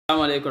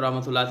Assalamualaikum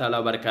warahmatullahi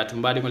taala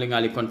wabarakatuh. Mbadi ngoli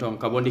ngali konton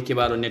kabondi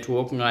kibaro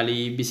network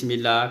ngali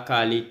bismillah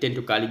kali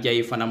tentu kali jayi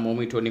fana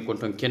momi to ni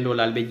konton kendo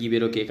lalbe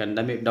jibero ke kan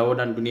dame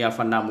dawodan dunia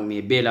fana momi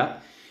bela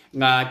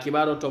nga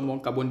kibaro to mon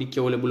kabondi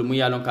kewle bul mu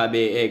yalon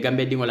kabe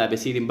gambe dingola be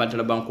sirim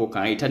bantala banko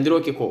kan itandiro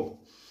ke ko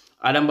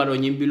adam baro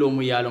nyimbilo mu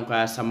yalon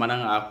ka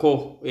samanan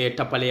ako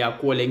tapale ya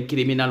ko len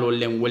criminal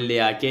len wolle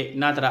yake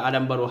natara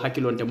adam baro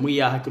hakilonte mu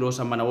ya hakilo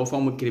samana wo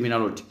famu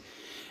criminaloti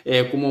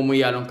kuma mu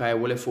yalon ka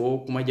wole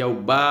fo kuma jaw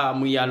ba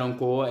mu yalon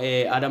ko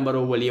adam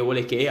baro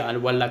wole ke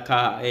al walla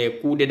ka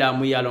kude da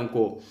mu yalon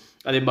ko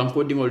ale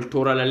banko dingol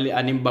toralal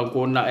anim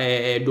banko na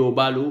do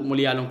balu mu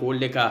yalon ko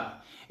wolle ka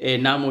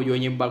namo yo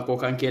nyim banko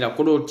kan kela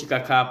kodo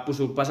tika ka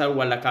pusu pasar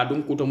walla ka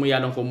dun kuto mu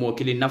yalon ko mo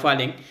kili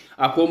nafalen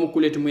ako mu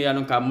kuletu mu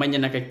yalon ka manya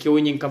naka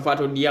kewnyin ka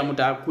fato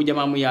diamuta ku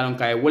jama mu yalon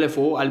ka wole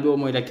fo albe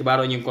mo da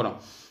kibaro nyin kono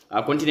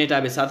a continueta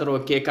be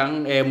satoro ke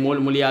kan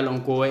mol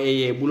yalon ko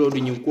bulo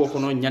du nyin ko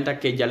kono nyanta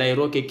ke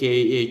jalayro ke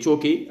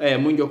choki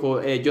munjo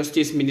ko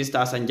Justice Minister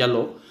Hassan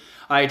Jallow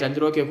ay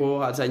tandiro ke ko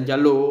Hassan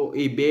Jallow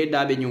be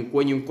dabe nyin ko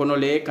nyin kono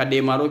le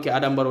kade maro ke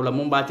adam baro la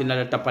mumbati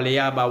na tapale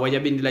ya ba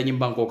wajabindi la nyin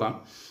banko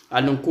kan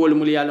anun kol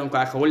mul yalon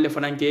ka wolle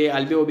fananke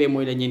albe obe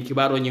moy la nyin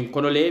kibaro nyin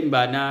kono le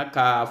mbana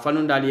ka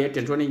fanundali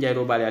ten toni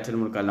jayro bale atel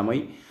mul kala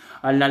moy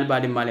alnal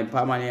badi malen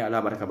pamane ala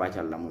baraka ba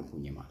Allah moy ku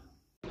nyima.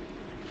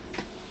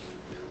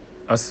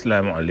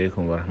 Assalamu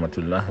alaikum wa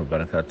rahmatullahi wa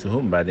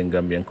barakatuhu. Mbadin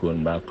Gambian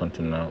Kunba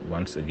continue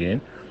once again.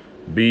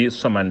 Be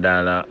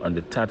Somandala on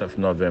the 3rd of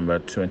November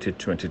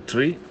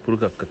 2023.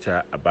 Puruka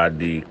kacha about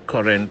the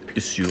current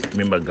issue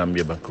member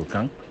Gambia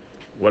Bankokang.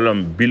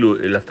 Walam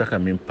below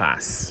electaka min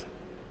pass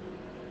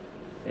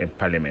in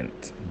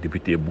Parliament.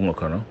 Deputy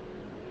Bungokono.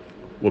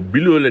 Wa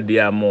below le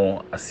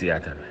diamo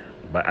asiata.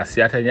 But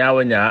asiata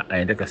nyawa nya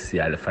aindeka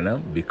siale fana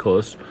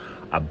because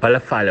a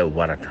balafale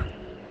warata.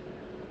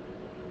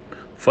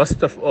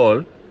 First of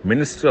all,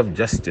 Minister of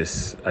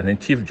Justice and then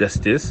Chief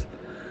Justice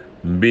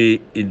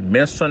be in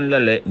mention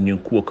lale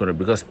nyukuokoro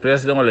because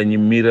President ole nyi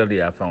mirror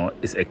ya fan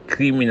is a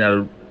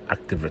criminal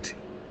activity.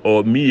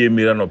 Or me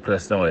mirror no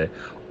President ole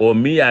or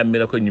me ya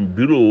mirror ko nyi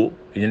bureau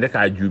in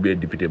ka jube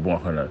deputy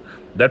bonhono.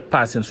 That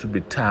person should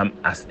be termed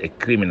as a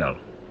criminal.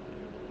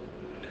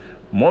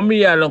 Momi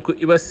ya lonko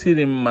iba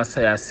sirim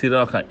masaya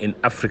siraka in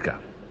Africa.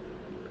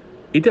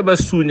 Itaba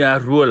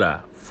sunya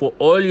rola for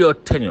all your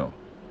tenure.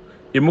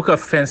 Imuka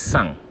fen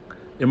sang,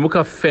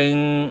 imuka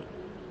fen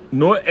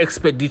no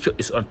expenditure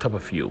is on top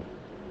of you.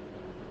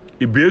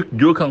 Ibe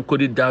jokan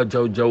kodi daw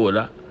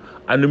jawola,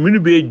 and minu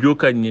be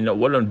jokan nina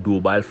walan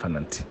dobal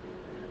fananti.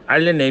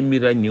 Alle na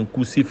mira nyin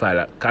kusi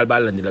fala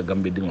kalbala nila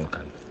gambe dingol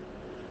kan.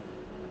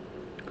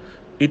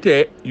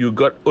 Ite you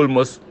got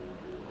almost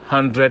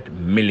 100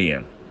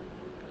 million.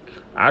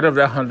 Out of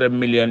that 100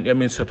 million,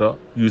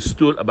 you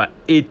stole about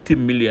 80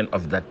 million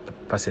of that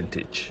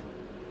percentage.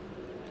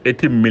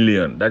 80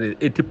 million, that is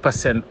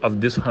 80%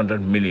 of this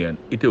 100 million,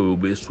 it will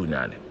be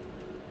Sunyani.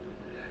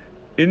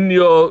 In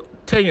your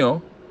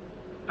tenure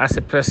as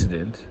a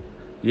president,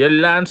 you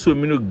learn so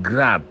many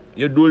grab,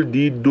 you dole,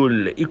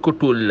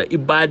 ikotola,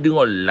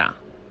 ibadingola.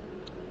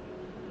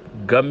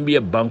 Gambia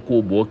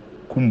banko bo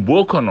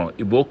kumbokono,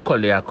 ibo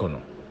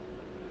koleakono.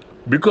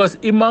 Because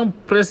imam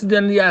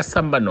president ya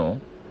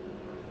sambano,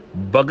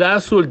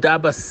 bagasol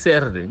daba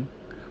serding,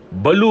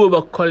 balu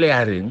ba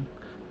kolearing,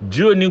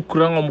 jioni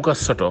kurango muka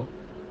soto,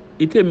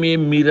 ite me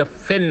mira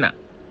fenna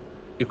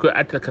iko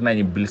ataka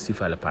nani bilsi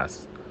fala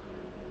pass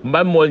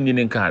mba mol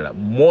nyinin kala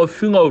mo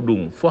fingo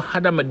dung fo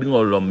hadama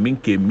dingo lom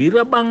minke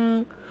mira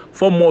bang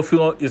for mo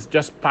fingo is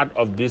just part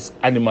of these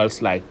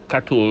animals like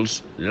cattle,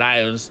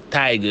 lions,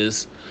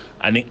 tigers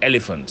and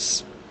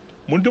elephants.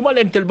 Muntuma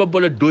len tel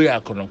bobola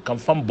doya kono kam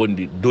fam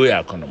bondi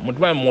doya kono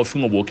muntuma mo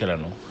fingo bo kala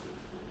no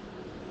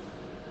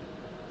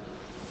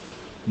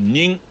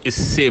ning is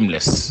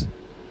shameless.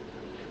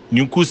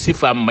 Nyuku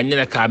sifa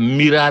manyana ka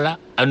mirala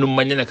anu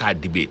manyana ka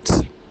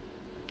debate.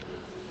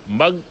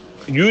 Mbag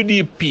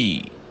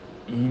UDP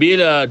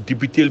mbela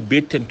député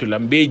betentula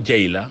mbe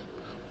jayla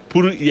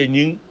pour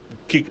yanyin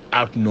kick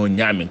out no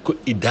nyamen ko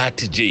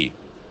idati je.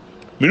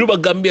 Minu ba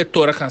Gambia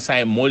tora kan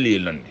say moli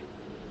lonne.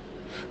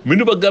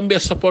 Minu ba Gambia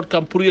support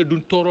kan pour ya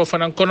dun toro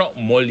fanan kono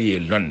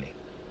moli lonne.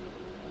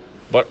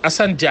 But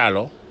Hassan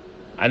Jallow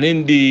and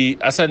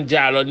Hassan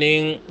Jallow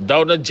ning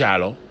Dawda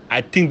Jallow, I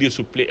think they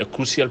should play a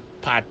crucial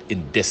part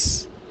in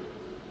this.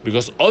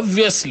 Because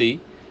obviously,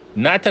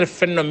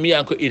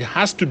 it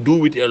has to do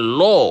with a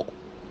law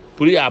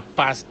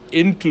pass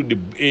into the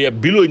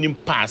below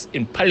pass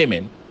in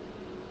Parliament.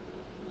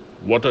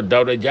 What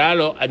Dawda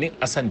Jallow and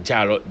Hassan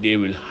Jallow, they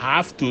will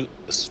have to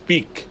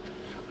speak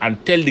and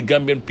tell the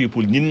Gambian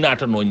people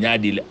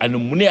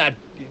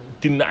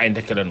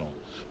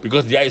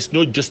because there is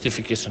no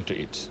justification to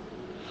it.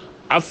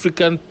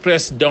 African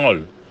press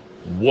dongol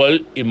wall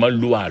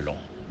imalualong.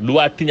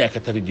 Lua tinya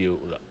katari je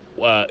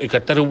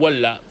ikatari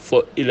walla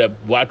for ila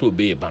watu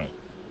be bang.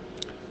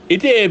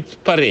 Ite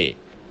pare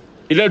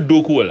ila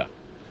doku wala.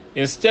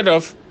 Instead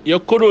of your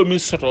kodo mi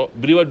soto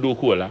briwa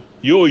doku wala,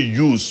 you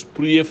use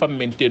pour ye fa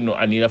maintain no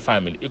anila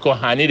family. Iko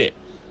hanide.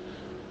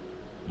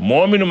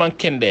 Mo minu man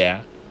kende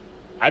ya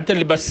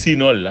atali ba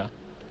sinol la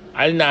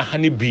alna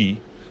hani bi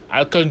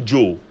alkan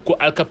Joe ko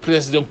alka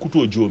president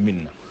kuto Joe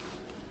minna.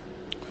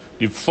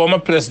 The former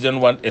president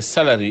want a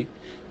salary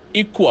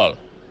equal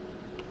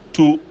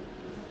to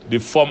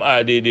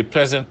the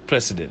present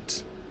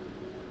president.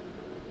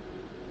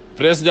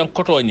 President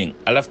Kotoning,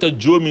 alafta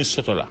Joe min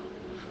sotola.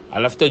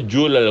 Alafta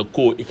Joe la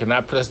ko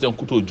ikana president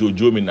kuto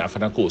Joe min na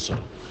fana ko so.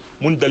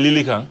 Mun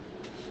dalili kan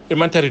e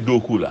mantari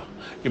dokula.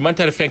 E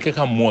mantari fenke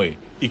kan moy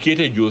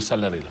ikete Joe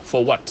salary la.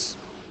 For what?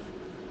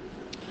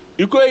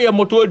 Iko ya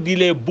moto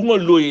dile bungo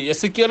loye ya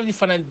security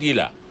fanan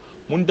dila.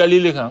 Mun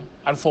dalili kan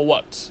and for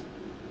what?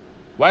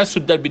 Why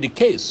should that be the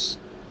case?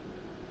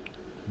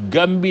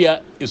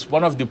 Gambia is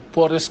one of the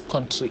poorest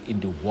countries in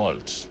the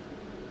world.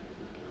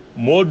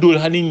 Modul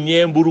hani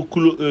nyemburu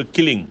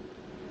killing.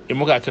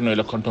 Imoka keno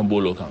ile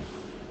kontombolo kan.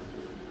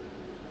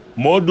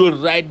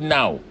 Modul right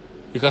now,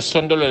 because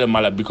sondolo le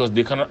mala because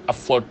they cannot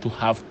afford to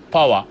have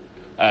power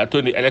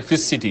to the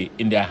electricity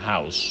in their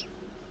house.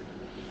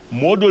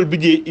 Modul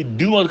bije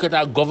idingol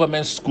kata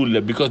government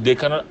school because they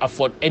cannot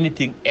afford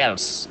anything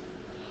else.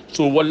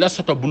 So wala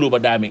soto bulo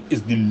badami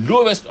is the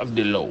lowest of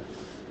the low.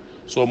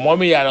 So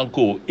mommy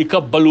yaranko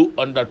ika balu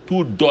under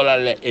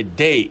 $2 a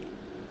day.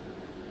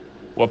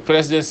 Wa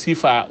president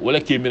sifa wala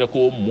kemira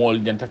ko mol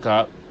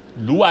nyantaka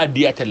luwa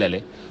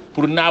diatelele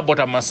pour na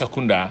bota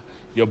masakunda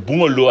ya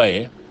bungo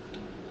loye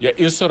ya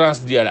insurance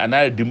dial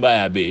anale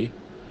dimbaya be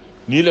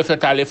ni le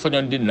fetale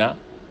fonyondina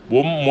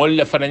bo mol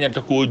le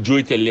fananyanta ko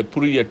joytele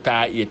pour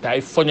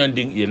yeta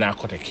fonyonding yena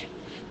koteke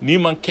ni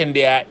man kende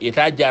ya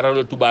yeta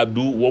jaralo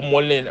tubabdu wo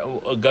mol le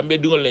gambe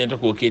dingol le nyanta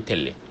ko ke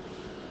telle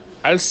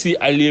alsi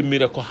aliye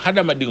mira ko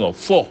hadama dingo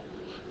fo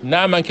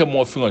na manke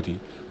mo fingoti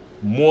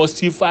mo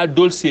sifa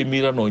dolce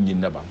mira no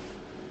nyinna bam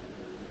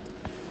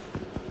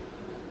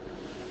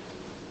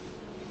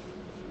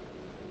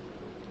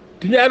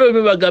Tinyaro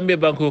biba Gambia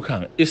banko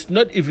kan it's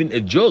not even a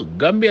joke.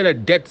 Gambia la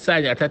debt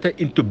sanya tata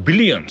into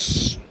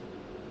billions.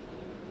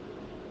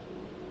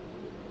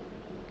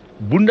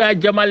 Bunda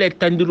jamale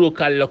tandiro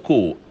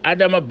kalako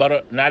Adama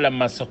Barrow nala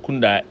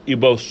masakunda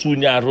iba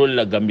sunya role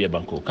la Gambia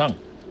banko kan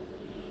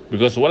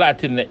because wala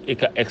tin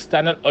eka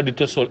external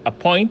auditor sol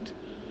appoint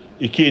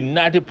ike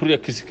nati pour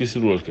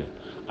kisi role ke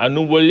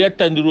anu wala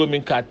tandiro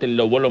min ka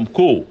tella wolom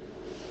ko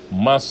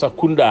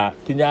masakunda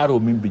tinyaro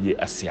min bije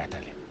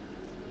asiatale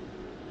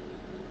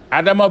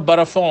Adama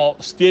Barrow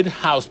State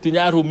House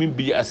tinyaro min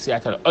bije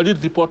asiatale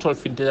audit report ol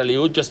fintale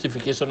yo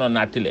justification on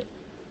natile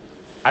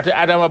ate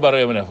Adama Barrow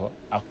yemene fo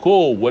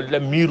ako wala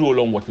miro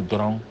lon wati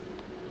doron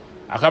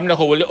akamne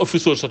ko wala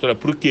official sotola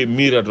pour que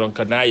mira don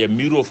kana ya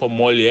miro fo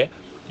molye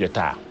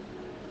yeta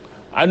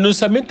anu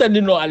saminta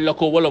nino alla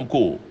ko wolom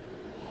ko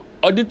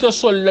auditor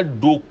sol la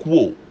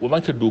dokuo wo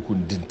manke doku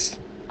ndinti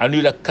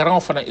anu la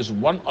karan fana is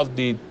one of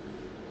the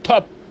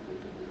top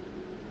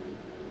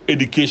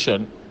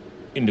education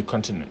in the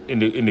continent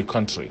in the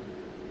country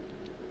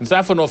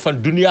nsafa no fan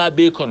dunia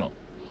be kono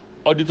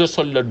auditor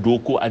sol la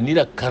doku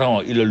anila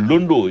karan ila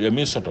londo ya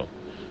min soto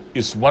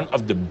is one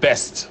of the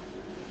best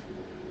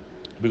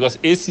because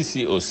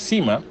ACC or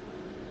SIMA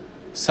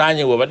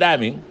sanye wa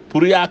badami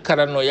pour ya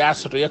karano ya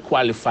soto ya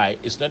qualify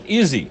is not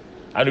easy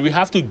and we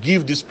have to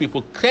give these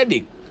people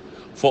credit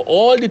for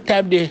all the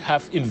time they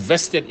have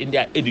invested in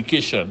their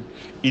education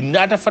in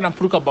nata fana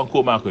pour ka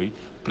banko makoy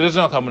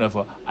president kamuna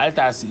fo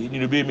alta si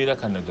ni be mi la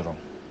kan doron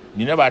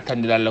ni na ba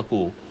tandila la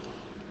ko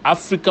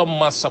Africa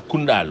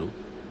masakundalo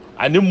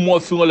ani mo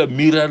fingola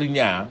mirari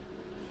nya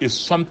is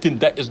something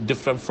that is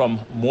different from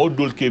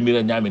modul ke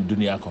mira nya min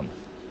dunia kon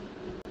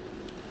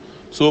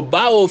so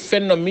bawo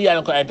fenno mi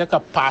yan ko aytaka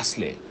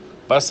pasle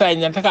basa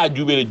nyantaka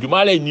jubele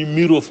jumale ni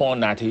miro fon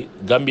nati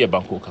Gambia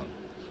banko kan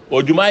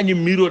o juma ni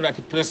miro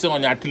nati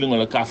president nya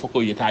tilingola ka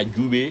fako yeta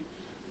jube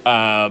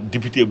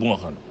député bu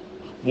ngakon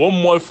wo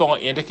mol fon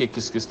yentake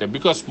kiskiste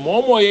because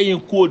momo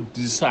yen ko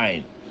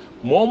design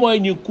momo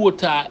yen ko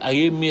ta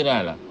aye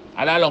mirala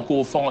ala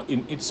ko fon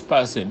in its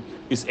person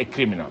is a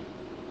criminal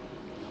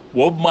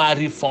wo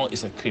mari fon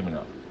is a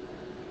criminal.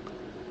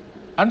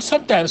 And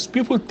sometimes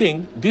people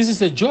think this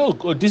is a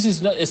joke or this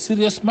is not a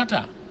serious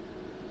matter.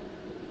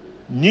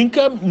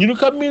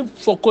 Nyuka mi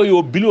foko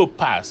yo below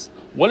pass.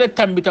 Wale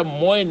tambita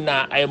moy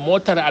na ay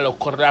motara ala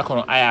korda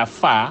kono aya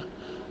fa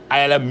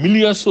ay la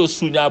million so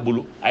sunya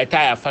bulu ay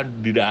ta ya fan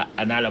dida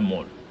anala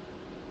mol.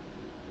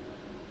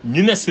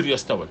 Nyina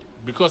serious tawat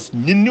because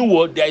nyini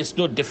wo there is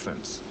no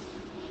difference.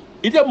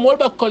 Ite mol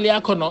ba kolya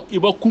kono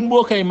iba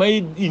kumbo kay may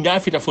ina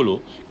fita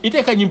follow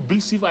ite kanyi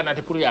bilsiva na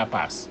te pour ya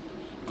pass.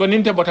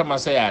 Koninte bota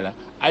masayala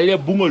ale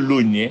bungo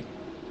lonye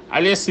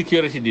ale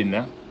security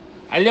dinna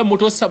ale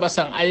moto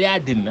sabasang ale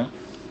dinna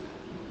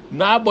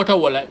na bota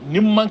wala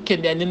nimman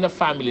kende ni na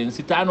family ni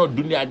sitano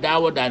dunia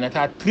dawo dana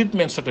ta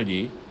treatment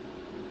sotoji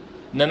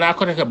na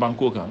ko teke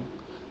banko kan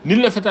ni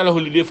le fetala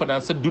holiday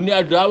fadan sa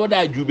dunia dawo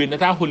da jube na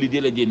ta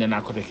holiday la je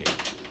na ko teke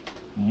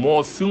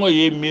mo fingo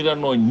ye mira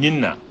no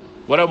nyinna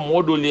wala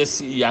modo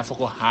lesi ya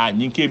fako ha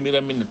nyinke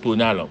mira min to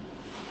nyalo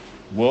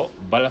bo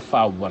bala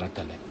fa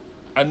waratale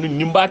anu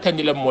nimbata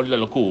ni la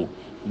molla ko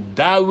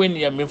dawen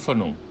ya min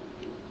fano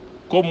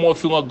ko mo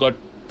fi got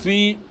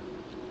 3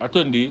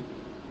 atondi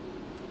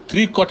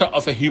 3/4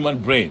 of a human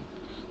brain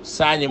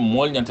sanye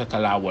mol nyanta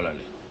kala wala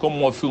le comme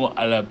mo fi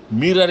ala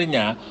mirari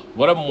nya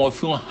wara mo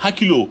fi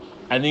hakilo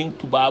anin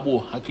tubabo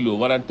hakilo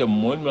warante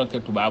mol manke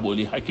tubabo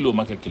li hakilo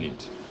manke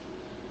kilint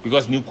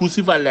because ni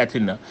kusifa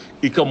latina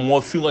ika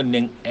mo fi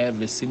neng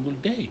every single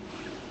day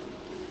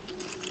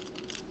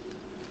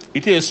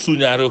it is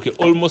sunyaro ke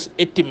almost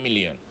 80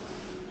 million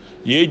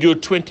yejo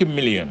 20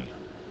 million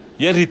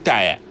ye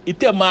retire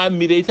ite ma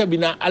mire ita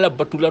bina ala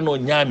batula no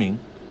nyaming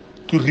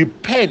to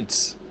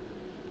repent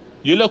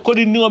yola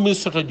kodi ni mi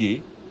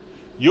sotoji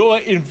you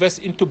invest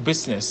into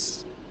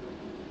business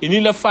ini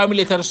la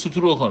family tar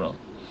suturo kono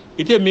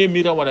ite me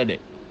mira wala de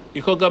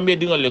iko gambe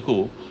dingol le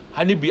ko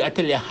hani bi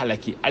atelier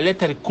halaki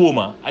aletar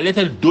koma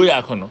aletar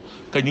doya kono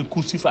kanyi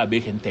kusifa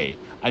be kente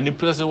ani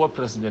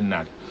president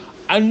nat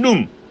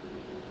annum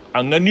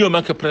anganiyo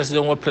manke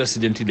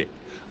president de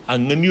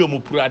anganiyo mu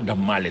pura da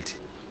maleti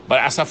but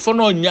asa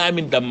fono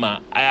nyami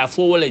damma aya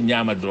fo wala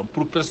nyama dron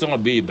pour president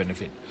be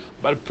benefit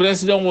but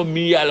president wo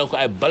mi yala ko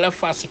ay bala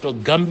fasoto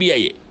gambia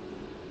ye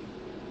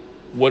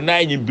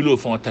wona nyi bilo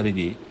fon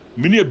tarije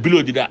mini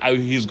bilo dida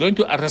he's going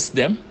to arrest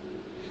them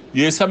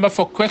yes some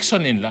for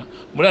questioning la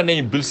muna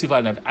nyi bill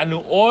civil and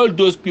all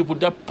those people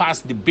that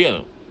passed the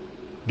bill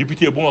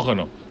député bu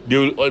ngono they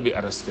will all be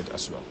arrested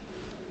as well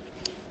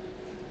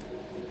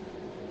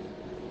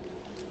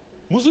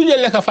musu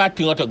jelle ka fa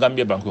tingoto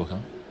gambia banko kan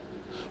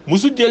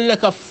musu jelle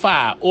ka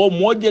fa o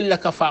mo jelle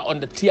ka fa on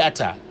the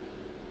theater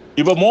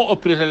iba mo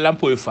operator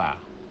lampo fa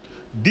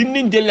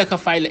didn't jelle ka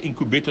fa la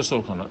incubator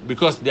so kono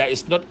because there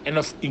is not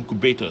enough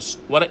incubators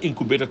what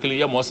incubator kele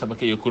ya mo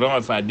sabake yo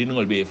kurama fa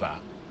dinngol be fa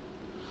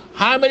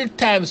how many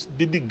times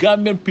did the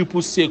Gambian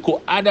people say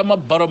ko adama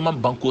Barrow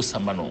man banko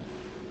samano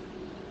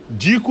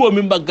jiko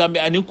mimba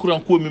gambia ani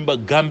kuranko mimba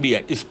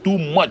gambia is too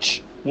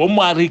much wo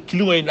mari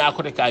kilingo ina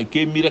ko ka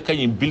ke mira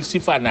kanyi bil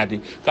sifanati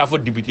ka fo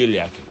député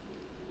yake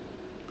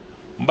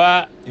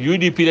mba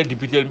UDP la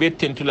député be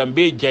tentula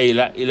be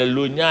jayla ila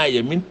lo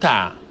nyaaya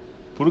minta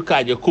pour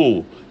kaje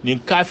ko ni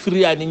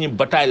kafiriya ni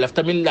bataille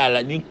lafta min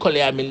lala ni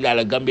kolya min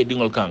lala gambe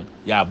dingol kan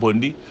ya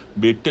bondi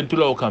be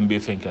tentula o kan be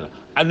fenkela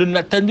andu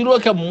na tandiro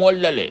ke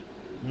mollale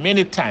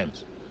many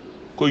times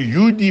ko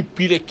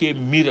UDP le ke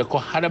mira ko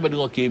hadaba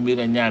dingo ke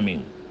mira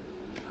nyamin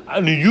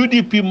and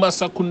UDP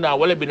masakuna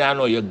wala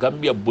binano ya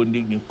Gambia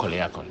bonding ni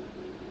kolya kon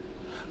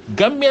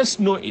Gambians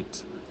know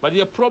it but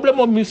the problem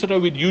of minister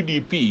with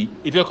UDP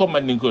it will come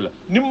mandinkola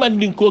ni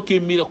mandinko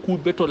ke mira ku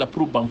beto la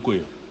pro banko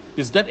yo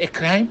is that a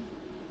crime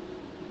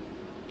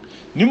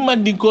ni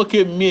mandinko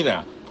ke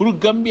mira pour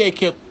Gambia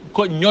ke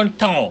ko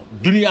nyontan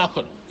dunia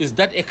kon is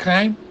that a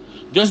crime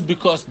just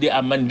because they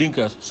are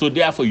mandinkas so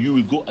therefore you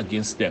will go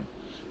against them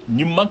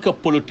ni manka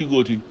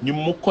politigoti ni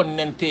mo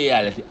konnente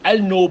yalati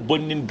al no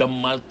bonnin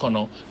dammal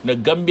kono na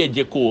Gambia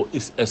jeko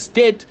is a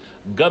state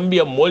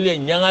Gambia molye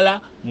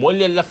nyangala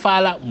molye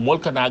lafala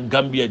molkana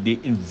Gambia they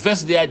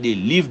invest there they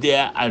live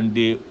there and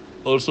they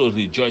also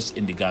rejoice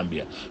in the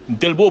Gambia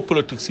ntelbo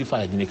politics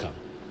sifa jinika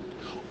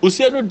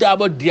usenu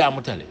dabo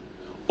diamutale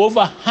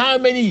over how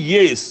many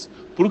years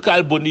pour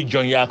kal bonni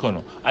John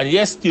Yakono and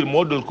yes still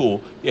model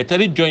ko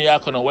yetari John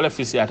Yakono wala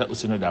fisiata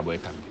usenu dabo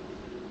etambi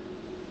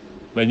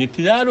but ni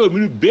tinaro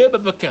minu beba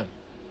bakan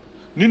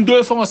nin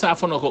do fa sa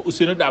fa noko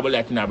usenu dabo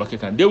latina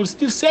bakan they will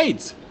still say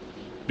it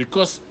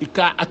because it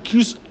can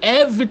accuse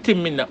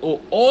everything minna or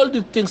all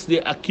the things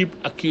they keep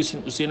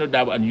accusing Usenu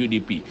Dabo and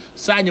UDP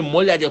sani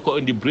molya ko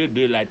in the broad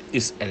daylight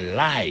is a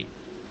lie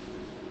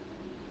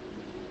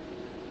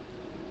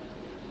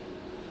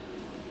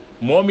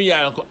momi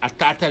ya ko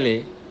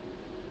atatale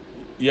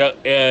ya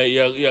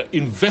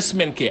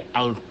investment ke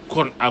al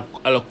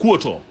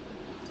kuoto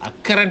a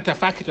karanta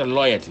fakita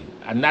loyalty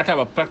anata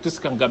ba practice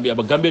kan Gambia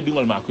ba Gambia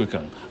dingol ma ko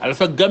kan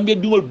alfa Gambia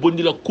dingol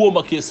bondi la ko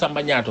ma ke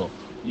samba nyato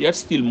yet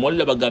still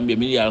molla ba Gambia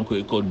mi ya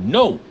ko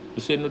no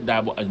Usenu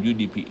Dabo and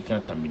UDP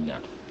kan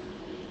taminyato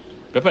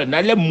pepa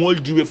na le mol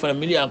juwe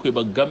family ya ko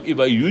ba Gambia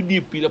ba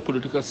UDP la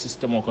political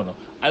system ko no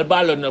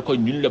albalo na ko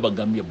nyun le ba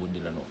Gambia bondi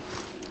la no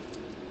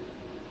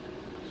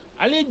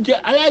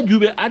ala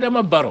jube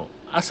Adama Barrow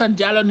Hassan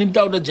Jallow ni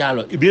Dawda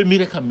Jallow ibe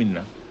mire kam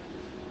minna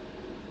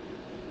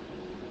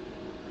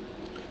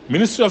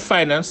Minister of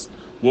Finance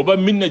woba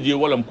minna je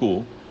walam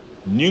ko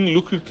ning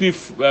lucrative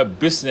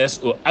business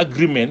or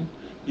agreement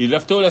he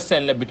left all a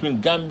sign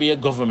between Gambia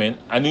government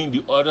and in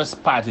the other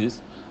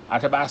parties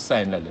at about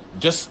sign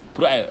just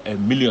a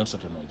million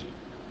sort of energy.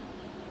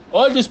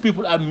 All these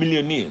people are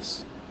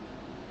millionaires.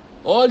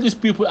 All these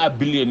people are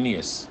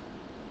billionaires.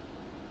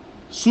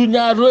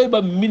 Sunya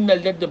roiba minna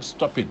let them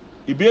stop it.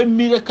 Ibe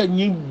mira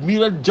kanyi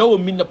mira jawo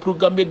minna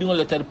program be dingo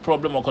let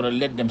problem or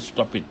let them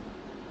stop it.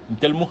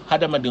 Until mu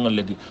hadama dingo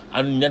leti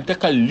and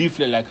nyantaka leaf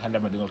like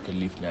hadama dingo ka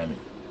leaf nyami.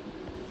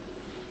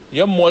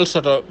 Ya mol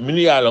sort of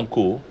million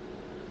ko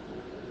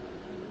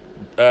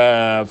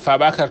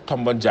Fabakar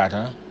Tombon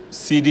Jata,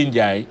 Sidin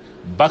Jai,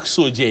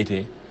 Bakso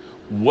Jete,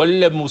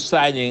 Wale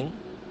Musaning,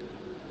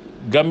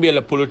 Gambia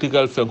la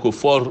political fenko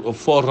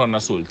forerunner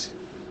sult.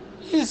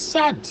 It's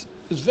sad.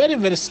 It's very,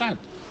 very sad.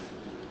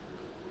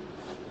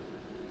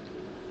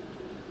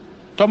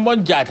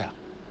 Tombon Jata,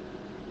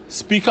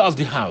 Speaker of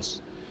the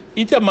House,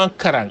 ita man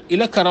karang,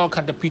 ila karang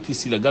kanta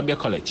PTC la Gambia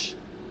College.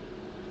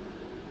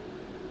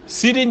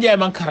 Sidin Jai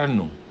man karang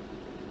no.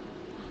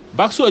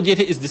 Bakso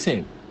Jete is the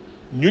same.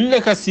 Ñun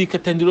la ka si ka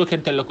tandiro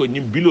ken tella ko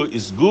ñim below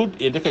is good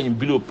e deka ñim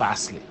below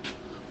pass le.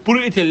 Pour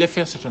ite le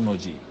faire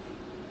sotonoji.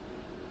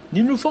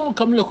 Ñim ñu fon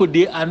kam la ko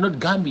they are not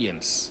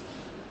Gambians.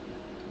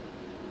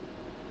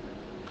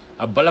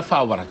 Abala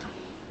fa warata.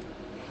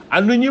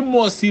 Anu ñim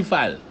mo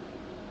sifal.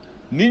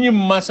 Ni ñim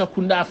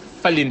masakunda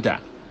falinta.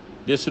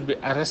 They should be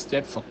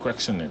arrested for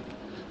correctioning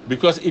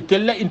because it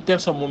tell in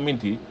terms of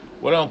momenti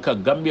wala ka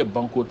Gambia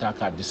banko ta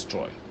ka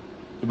destroy.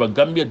 Iba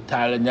Gambia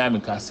tala nyami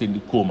ka sendi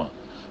koma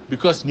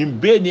because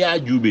nimbe ni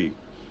ajube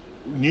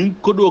nin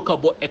kodo ka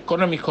bo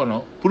economy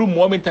kono pour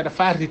moment ta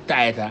fa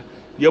retire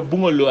ya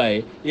bungo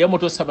loye ya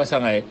moto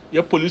sabasanga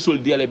ya police ol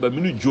diale ba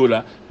minu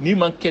jola ni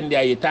man kende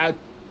ay ta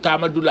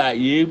tamadula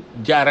ye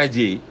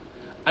jaraje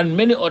and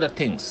many other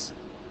things.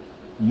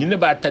 Ñu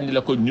ba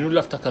tandila ko ñu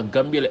lafta ka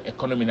Gambia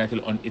economy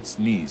natal on its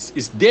knees.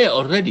 It's there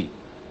already,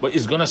 but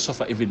it's gonna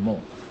suffer even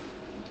more.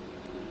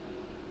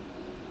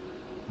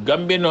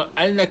 Gambia no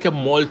alna ke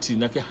multi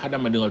na ke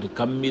hadama dingol to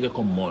kamire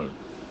ko mol.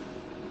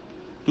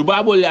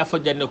 Tubabo ya fa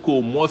janne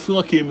ko mo fi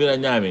nga ke mira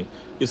nyame.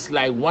 It's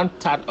like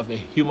 1/3 of a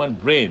human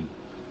brain.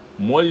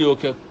 Mol yo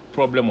ke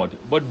problem ot.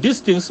 But these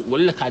things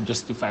will ka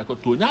justify ko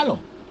to nyalom.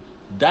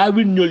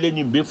 Darwin ñol le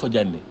ñi be fa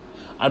janne.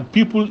 And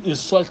people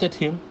insulted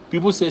him.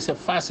 People say it's a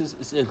fascist,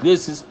 it's a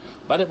racist.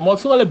 But more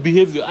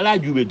behavior, I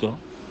like you better.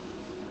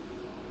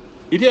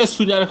 It is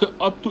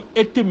up to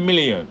 80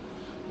 million.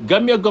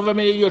 Gambia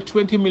government is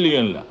 20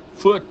 million. La.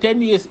 For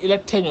 10 years,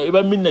 it's 10 years.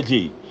 Even minna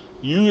jay.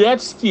 You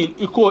yet still,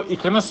 it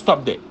cannot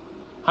stop there.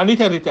 And it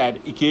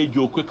retired, it can't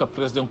joke quick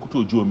president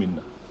kuto jo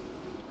minna.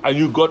 And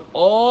you got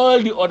all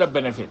the other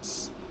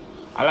benefits.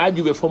 I like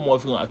you before more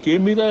thing. I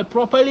came mirror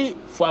properly,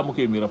 for I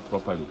came mirror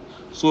properly.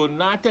 So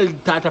now tell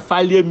Tata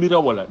Falia mirror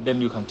wala,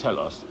 then you can tell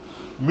us.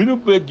 Minu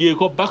be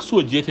ko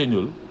bakso jete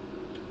ñul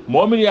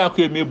momi ya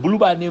ko me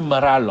buluba ni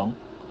maralong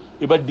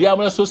iba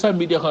diamala social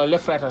media ko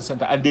left right and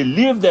center and they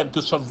leave them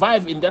to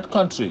survive in that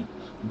country.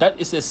 That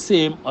is the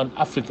same on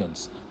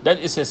Africans, that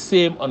is the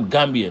same on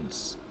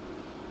Gambians.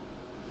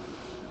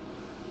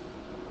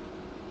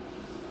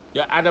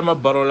 Ya Adama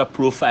Barrow la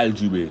profile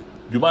jube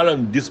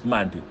jumalon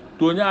dismantle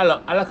to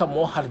nyala alaka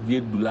mo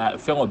harje dula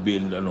fengo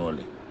bel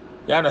nole.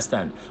 You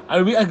understand?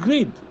 And we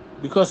agreed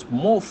because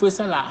more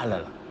fesa la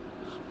alala.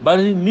 But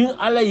ni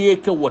ala ye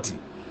ke wati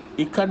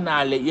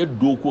ikanale ye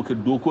doko ke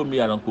doko mi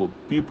alanko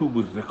people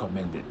will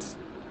recommend it.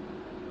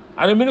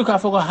 And minu ka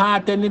foko ha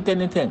ten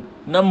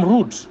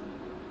Namrud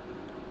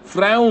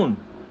Firaun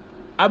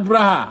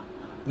Abraha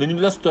nanu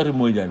la story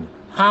mojani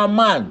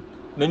Haman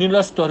nanu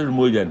la story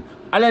mojani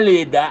ala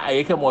le da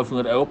ayeke mo fi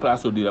ngot ayo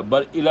place dira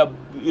but ila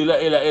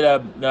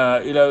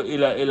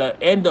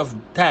end of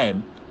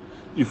time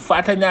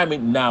ifata nyami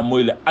na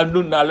moyle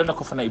andu na la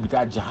ko fana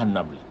ibita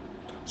jahannam.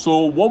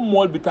 So one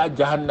more bita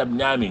jahannam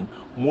nyaming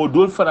mo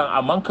dol faran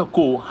amanka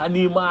ko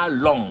hanima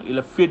long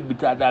ila fed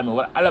bita dami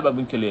wala alaba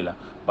bin kelela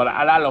wala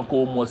alala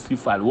ko mo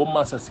sifal wo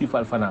man sa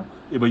sifal fanan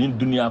e ba yin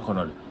dunya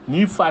kono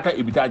ni fata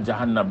e bita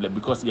jahannam le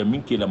because ya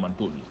min kela man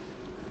toli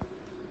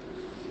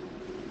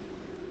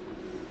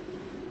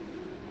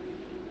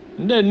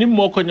nde ni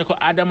mo ko nyako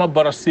Adama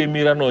Barrow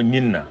semirano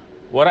nyinna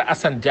wara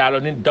Hassan Jallow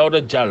ni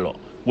Dawda Jallow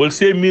will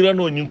say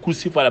mirano nyin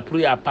kusifala pour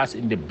ya pass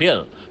in the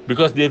bill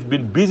because they've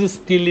been busy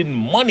stealing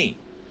money.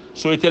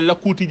 So it's a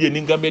lakuti je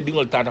ningambe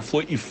dingol tata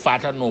fo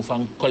ifata no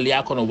fan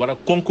kolya kono wara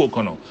konko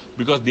kono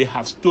because they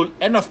have stole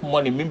enough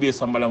money maybe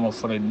sambalama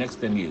for the next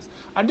 10 years.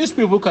 And these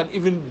people can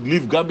even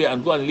leave Gambia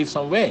and go and live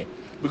somewhere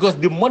because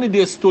the money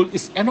they stole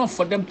is enough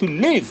for them to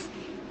live.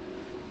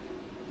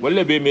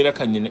 Wale be mera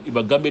kanyine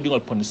iba Gambia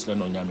dingol ponisla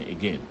no nyame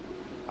again.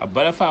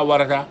 Abala fa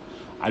warata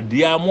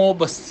adiamo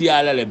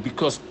basiala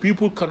because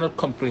people cannot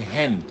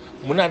comprehend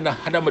muna na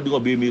hadama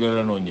dingol be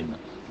mera no nyina.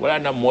 Wala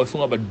na mo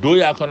fingo ba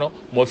doya kono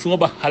mo fingo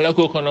ba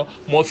halako kono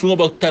mo fingo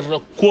ba tarra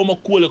koma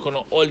kole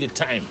kono all the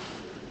time.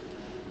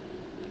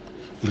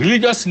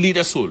 Religious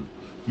leaders all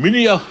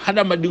mini ya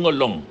hadama dingo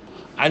long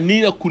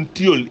anila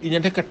kuntiol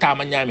inyante ka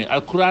tama nyame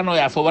alqur'ano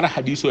ya fa wara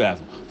hadiso ya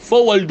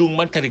fo waldu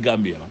man tari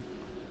Gambia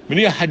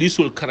mini ya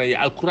hadisul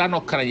karaya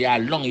alqur'ano karaya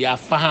long ya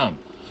faham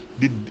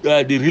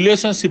the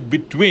relationship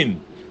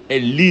between a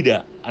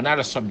leader and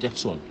other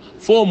subjects all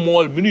fo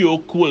mol mini yo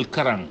cool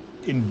karang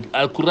in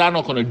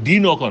alqur'ano kono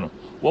dino kono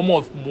one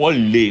more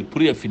lay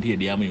prayer fiti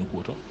de am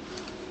yinkoto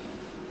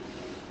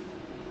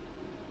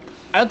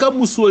aka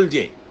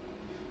musolje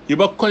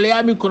iba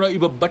koleami kono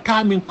iba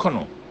batami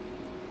kono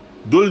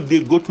dol they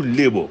go to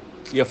labor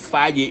ya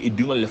faje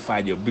idingo le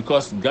faje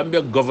because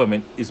Gambia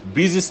government is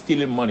busy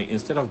stealing money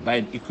instead of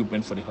buying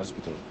equipment for the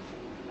hospital.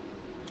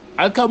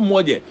 Aka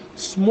moje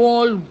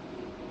small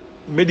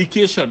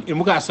medication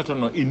imuka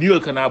satono iniyol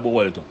kana bo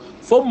walto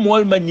fo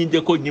mol man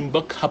nyinde ko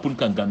nyimbak hapun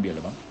kan Gambia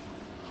la ba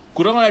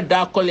kurangala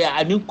da kolya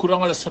ani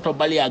kurangala soto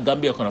bali ya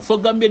Gambia kono fo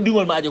Gambia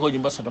dingol maaje ko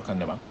nyimba soto kan ba. Gambia dingol maaje ko nyimba soto kan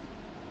ba. Kurangala da kolya ani kurangala soto bali ya Gambia kono fo Gambia dingol maaje ko nyimba soto kan ba. Kurangala da kolya ani kurangala soto bali ya Gambia kono fo Gambia dingol maaje ko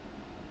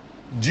nyimba soto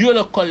kan ba.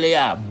 Diola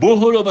Kolea,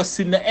 Boholo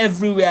Basina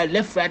everywhere,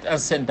 left, right, and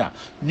center.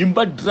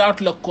 Nimba drought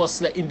la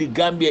cause in the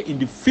Gambia in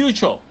the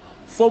future.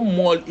 For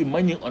more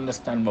imagine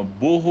understand ma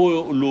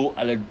Boholo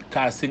ala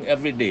casting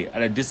every day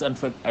at a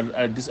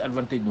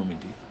disadvantage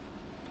moment.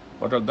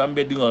 But a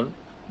Gambia dingol,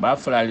 ba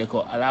falale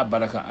ko ala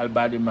baraka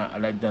albadima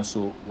ala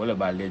danso wala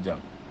ba lejam.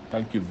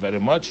 Thank you very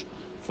much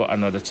for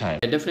another time.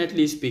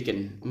 Definitely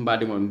speaking,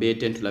 mbadimo mbe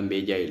tentula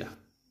mbe jaila.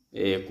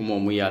 Kumo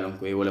mu yalon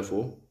ko wala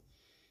fo.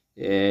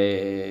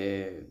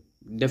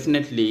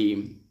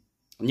 Definitely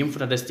nyim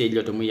futa stage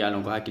lo to mu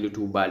yalon ko hakilu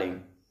tu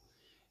baleng.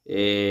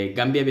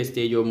 Gambia be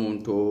stage o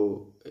mum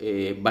to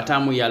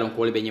batamu yalon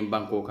ko le be nyim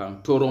banko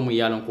kan, toro mu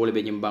yalon ko le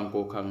be nyim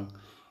banko kan.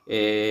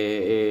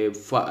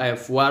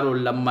 Fuaro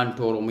lamman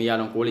toro mu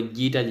yalon ko le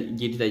jita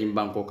nyim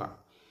banko kan.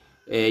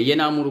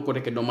 Yena muru ko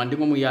teke do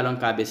mandingo mu yalon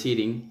ka be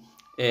siring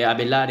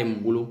abe lare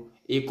mbulu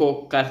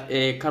iko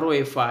karo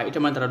e fa ita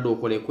mantara do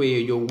ko le ko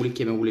e jo wuli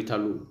keme wuli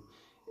talu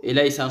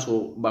ila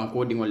isanso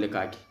banko dingol le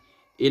kaki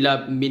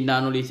ila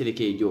minnano le tele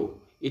ke jo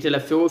itela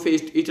fewo fe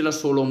itela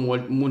solo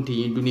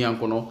munti duniya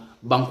kono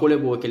banko le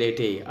bo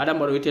kelete adam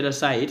baro itela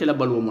sai itela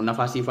balu mo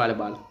nafasi fale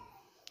bal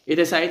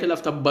ite sai itela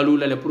fta balu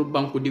le pour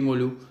banko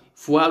dingolu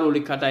fuaro le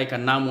kata e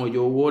kanamo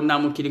jo wo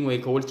namo kilingo e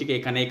ko wolti ke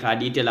kanay ka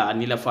di itela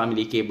anila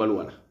family ke balu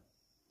wala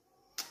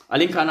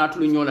alin kana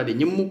tulu nyola de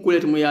nyim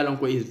mukulet mu yalon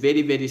ko is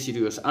very very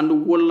serious and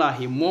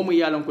wallahi momu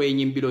yalon ko e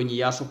nyim bilo nyi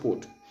ya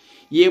support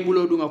ye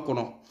bulo dunga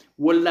kono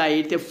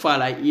wallahi te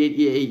fala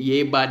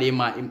ye bade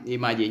ma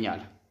imaje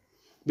nyala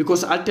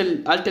because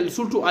altel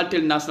surtout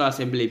altel national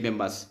assembly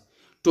members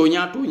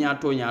tonya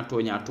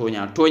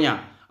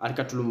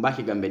alkatulum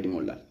baki gambe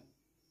dingolal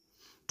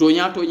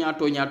tonya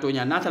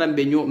nataram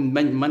be nyo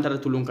mantara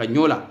tulun ka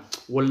nyola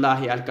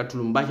wallahi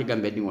alkatulum baki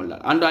gambe dingolal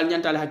ando al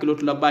nyantal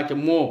hakilotu la bake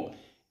mo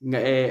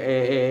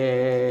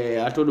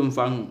atodum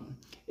fang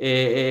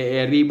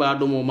riba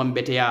domo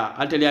mambeteya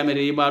altali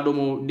amere riba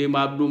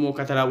domo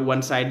katara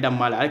one side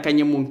damal al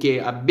kanyem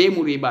munke abbe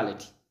mu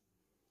ribalati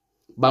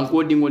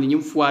banko dingoli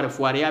nyim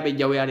foire yabe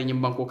jawyare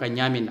nyim banko ka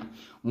nyamina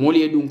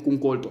moli dum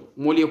kunkolto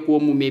moli ko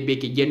mu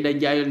mebeke jenda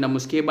jayol na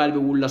muske balbe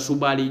wulla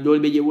subali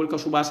dolbe je wolka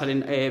suba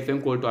salen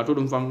fenkolto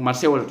atodum fang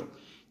marsewolto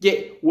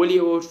je woli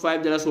o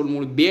 $5 sol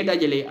mu be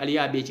dajale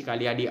aliya be ci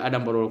kali adi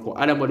adam barol ko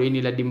adam baro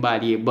ni la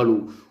dimbali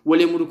balu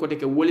woli mu ko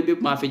teke woli be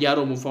ma fe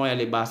jaro mu fon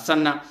yale ba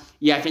sanna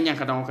ya kenya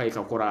kata ko kay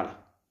ka korala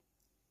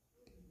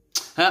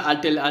ha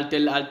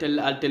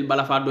altel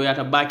bala fa do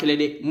yata bakele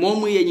de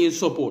momu yenyi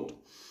support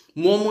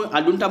momu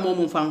adunta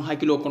momu fan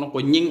hakilo kono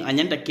ko nyin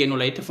anyanta keno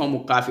la ite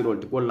famu kafirol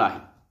te wallahi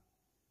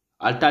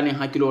altane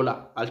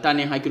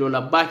hakilo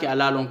la baki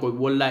alalon ko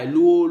wallahi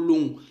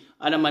lulung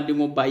ala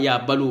mandingo ba ya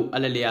balu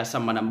ala le ya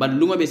samana bal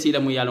lunga be sila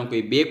mu yalon ko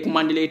be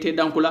kumandile te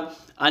dankula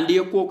andi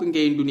ko ko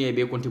ngey duniya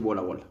be konti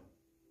bola wala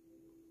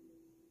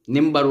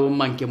nimbaro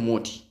manke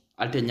moti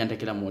alte nyanta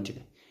kila moti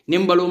de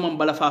nimbalo man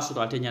bala fasto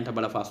alte nyanta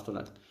bala fasto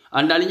lat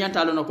andali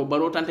nyanta alon ko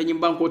baro tante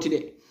nyimbanko ti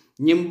de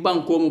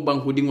nyimbanko mu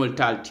banko dingol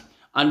talti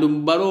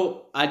andum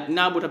baro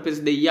adnabo ta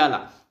presde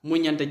yala mu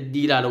nyanta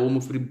dilala wo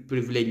mu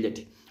privilege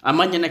lati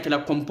amanya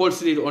nakala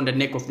compulsory on the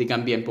neck of the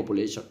Gambian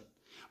population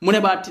mune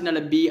ba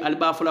tinala bi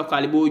alba fula ko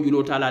albo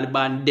julo tala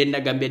alba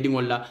denda Gambia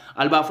dingol la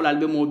alba fula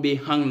albe mo be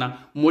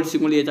hangna mol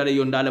singol yetala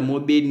yondala mo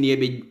be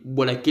niebe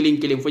bola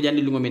kilin fo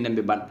jandi lungo men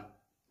nambe ban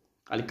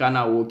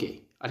alkana woke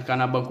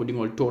alkana banko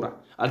dingol tora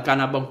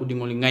alkana banko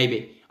dingol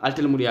ngaybe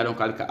altel mul yalon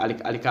ko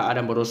alka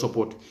adam baro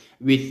support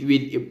with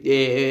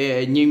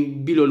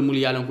nyim bilol mul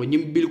yalon ko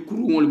nyim bil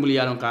kurungol mul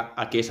yalon ka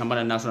ake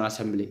samana national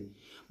assembly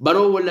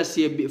baro wala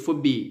se fo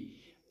bi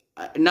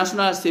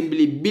national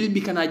assembly bill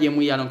bi kana je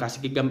mu yalon ka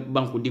siki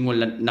banko dingol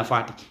la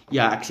nafati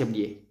ya accept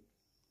ye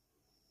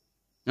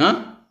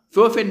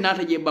fo fe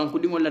nata je banko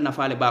dingol la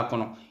nafale ba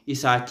kono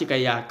isa cika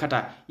ya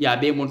kata ya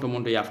be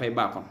monto ya fay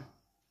ba kono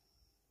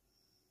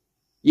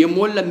ye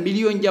molla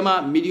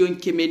million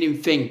kemenin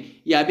feng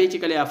ya be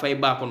cika ya fay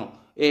ba kono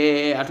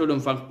atodum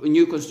fan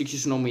new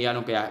constitution mu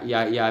yalon ka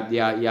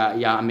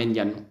ya amen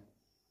janno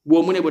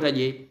bo mune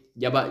botaje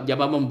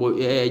jaba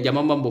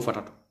mambo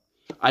fatato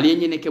ali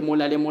nyene ke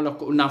mola le mola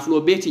na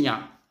flo betinya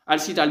al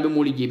sital be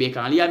moli jibe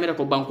kan ali amera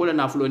ko bankola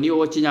na flo ni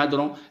o tinya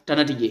doron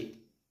tanati je.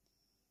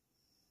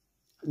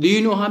 Do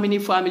you know how many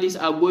families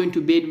are going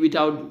to bed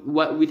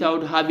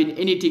without having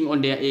anything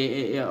on their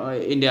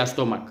in their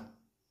stomach?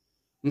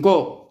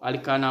 Ngo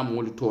alikana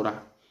moli tora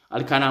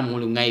alikana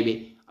moli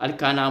ngaibe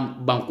alikana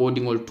banko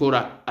dingol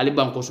tora ali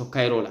banko so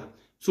kairola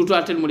surtout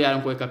atel moli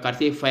alon ko ka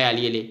quartier fayal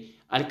yele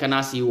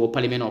alkana si wo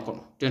palimeno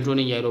kono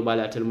tentoni yayro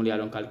bala tel mul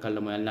yalon kal kala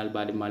mo yalnal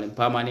badi malen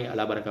pamani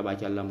ala baraka ba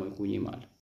ci Allah moy kuñi mal